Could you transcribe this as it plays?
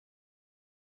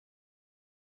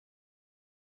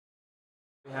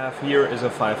What we have here is a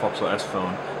Firefox OS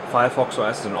phone. Firefox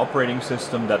OS is an operating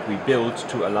system that we built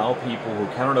to allow people who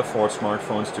cannot afford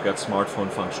smartphones to get smartphone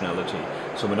functionality.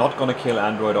 So we're not going to kill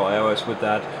Android or iOS with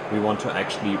that. We want to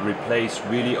actually replace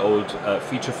really old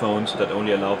feature phones that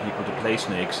only allow people to play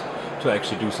snakes to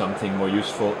actually do something more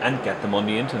useful and get them on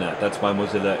the internet. That's why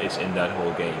Mozilla is in that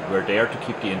whole game. We're there to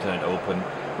keep the internet open.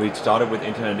 We started with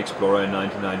Internet Explorer in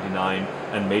 1999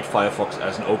 and made Firefox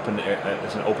as an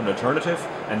open alternative,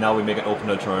 and now we make an open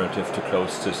alternative to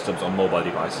closed systems on mobile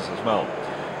devices as well.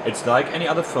 It's like any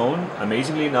other phone.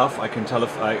 Amazingly enough, I can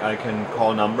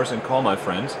call numbers and call my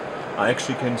friends. I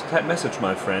actually can message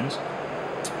my friends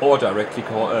or directly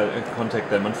contact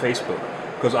them on Facebook,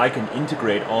 because I can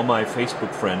integrate all my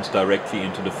Facebook friends directly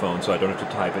into the phone, so I don't have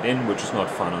to type it in, which is not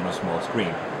fun on a small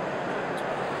screen.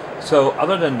 So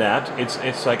other than that,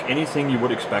 it's like anything you would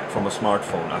expect from a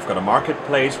smartphone. I've got a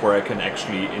marketplace where I can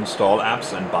actually install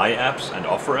apps and buy apps and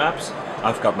offer apps.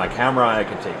 I've got my camera, I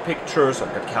can take pictures,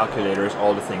 I've got calculators,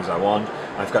 all the things I want.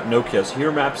 I've got Nokia's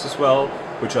Here Maps as well,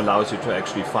 which allows you to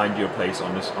actually find your place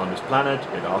on this planet.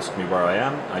 It asks me where I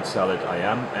am. I'd tell it I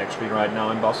am actually right now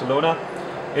in Barcelona.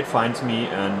 It finds me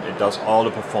and it does all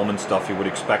the performance stuff you would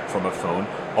expect from a phone.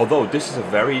 Although this is a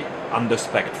very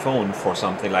under-spec'd phone for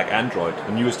something like Android.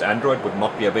 The newest Android would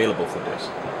not be available for this.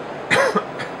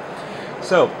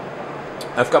 So,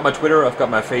 I've got my Twitter, I've got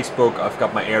my Facebook, I've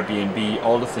got my Airbnb,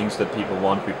 all the things that people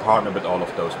want. We partner with all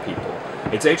of those people.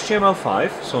 It's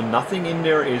HTML5, so nothing in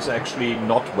there is actually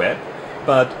not web,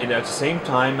 but it at the same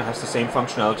time has the same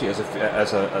functionality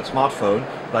as a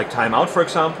smartphone, like timeout, for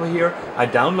example. Here I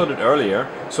downloaded earlier,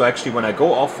 so actually when I go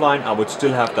offline I would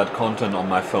still have that content on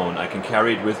my phone. I can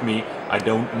carry it with me. I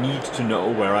don't need to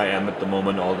know where I am at the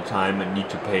moment all the time and need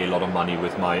to pay a lot of money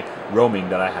with my roaming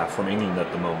that I have from England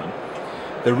at the moment.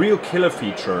 The real killer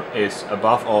feature is,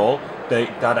 above all,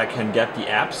 that I can get the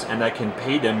apps and I can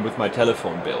pay them with my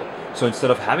telephone bill. So instead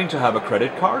of having to have a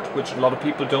credit card, which a lot of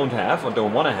people don't have or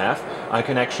don't want to have, I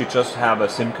can actually just have a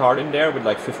SIM card in there with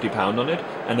like £50 on it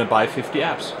and I buy 50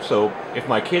 apps. So if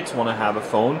my kids want to have a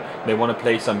phone, they want to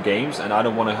play some games and I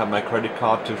don't want to have my credit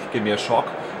card to give me a shock,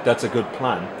 that's a good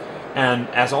plan. And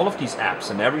as all of these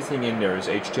apps and everything in there is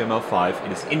HTML5,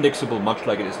 it is indexable much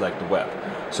like it is like the web.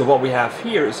 So what we have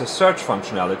here is a search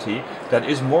functionality that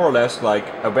is more or less like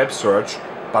a web search,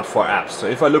 but for apps. So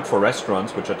if I look for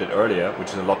restaurants, which I did earlier,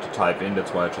 which is a lot to type in,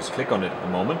 that's why I just click on it at the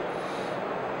moment,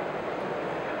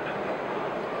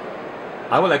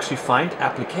 I will actually find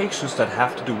applications that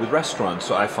have to do with restaurants.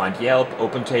 So I find Yelp,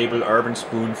 OpenTable, Urban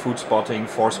Spoon, Food Spotting,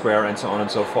 Foursquare, and so on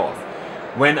and so forth.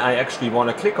 When I actually want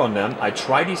to click on them, I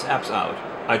try these apps out.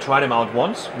 I try them out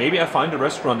once, maybe I find a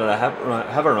restaurant that I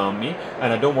have around me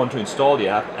and I don't want to install the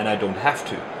app and I don't have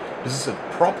to. This is a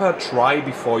proper try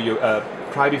before you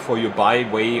buy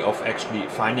way of actually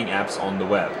finding apps on the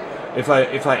web. If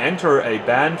I enter a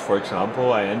band, for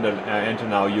example, I enter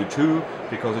now U2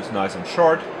 because it's nice and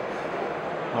short,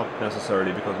 not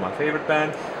necessarily because of my favorite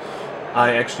band.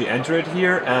 I actually enter it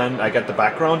here and I get the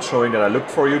background showing that I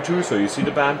looked for U2, so you see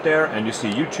the band there and you see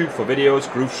YouTube for videos,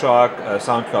 GrooveShark,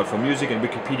 SoundCloud for music and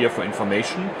Wikipedia for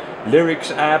information,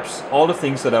 lyrics apps, all the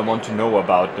things that I want to know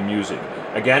about the music.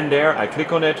 Again there, I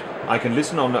click on it, I can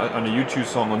listen on a YouTube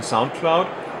song on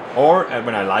SoundCloud, or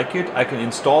when I like it, I can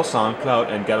install SoundCloud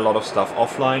and get a lot of stuff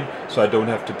offline, so I don't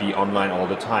have to be online all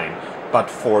the time. But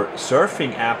for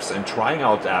surfing apps and trying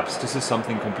out apps, this is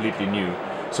something completely new.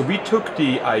 So we took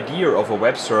the idea of a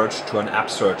web search to an app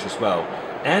search as well.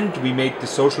 And we made the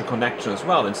social connection as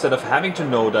well. Instead of having to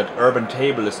know that Urban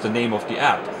Table is the name of the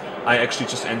app, I actually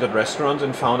just entered restaurants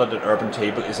and found out that Urban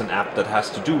Table is an app that has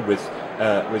to do with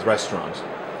restaurants.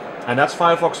 And that's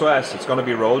Firefox OS. It's going to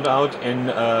be rolled out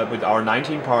with our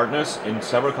 19 partners in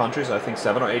several countries, I think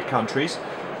 7 or 8 countries.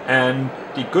 And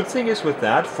the good thing is with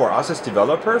that, for us as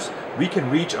developers, we can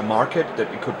reach a market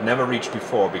that we could never reach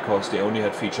before because they only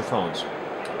had feature phones.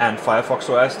 And Firefox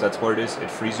OS, that's where it is. It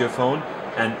frees your phone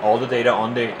and all the data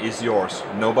on there is yours.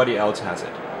 Nobody else has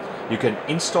it. You can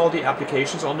install the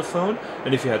applications on the phone,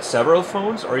 and if you had several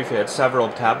phones or if you had several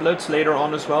tablets later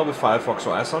on as well with Firefox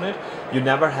OS on it, you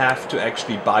never have to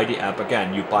actually buy the app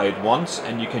again. You buy it once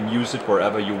and you can use it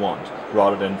wherever you want,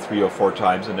 rather than 3 or 4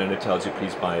 times and then it tells you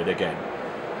please buy it again.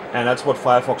 And that's what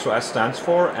Firefox OS stands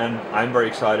for, and I'm very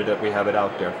excited that we have it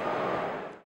out there.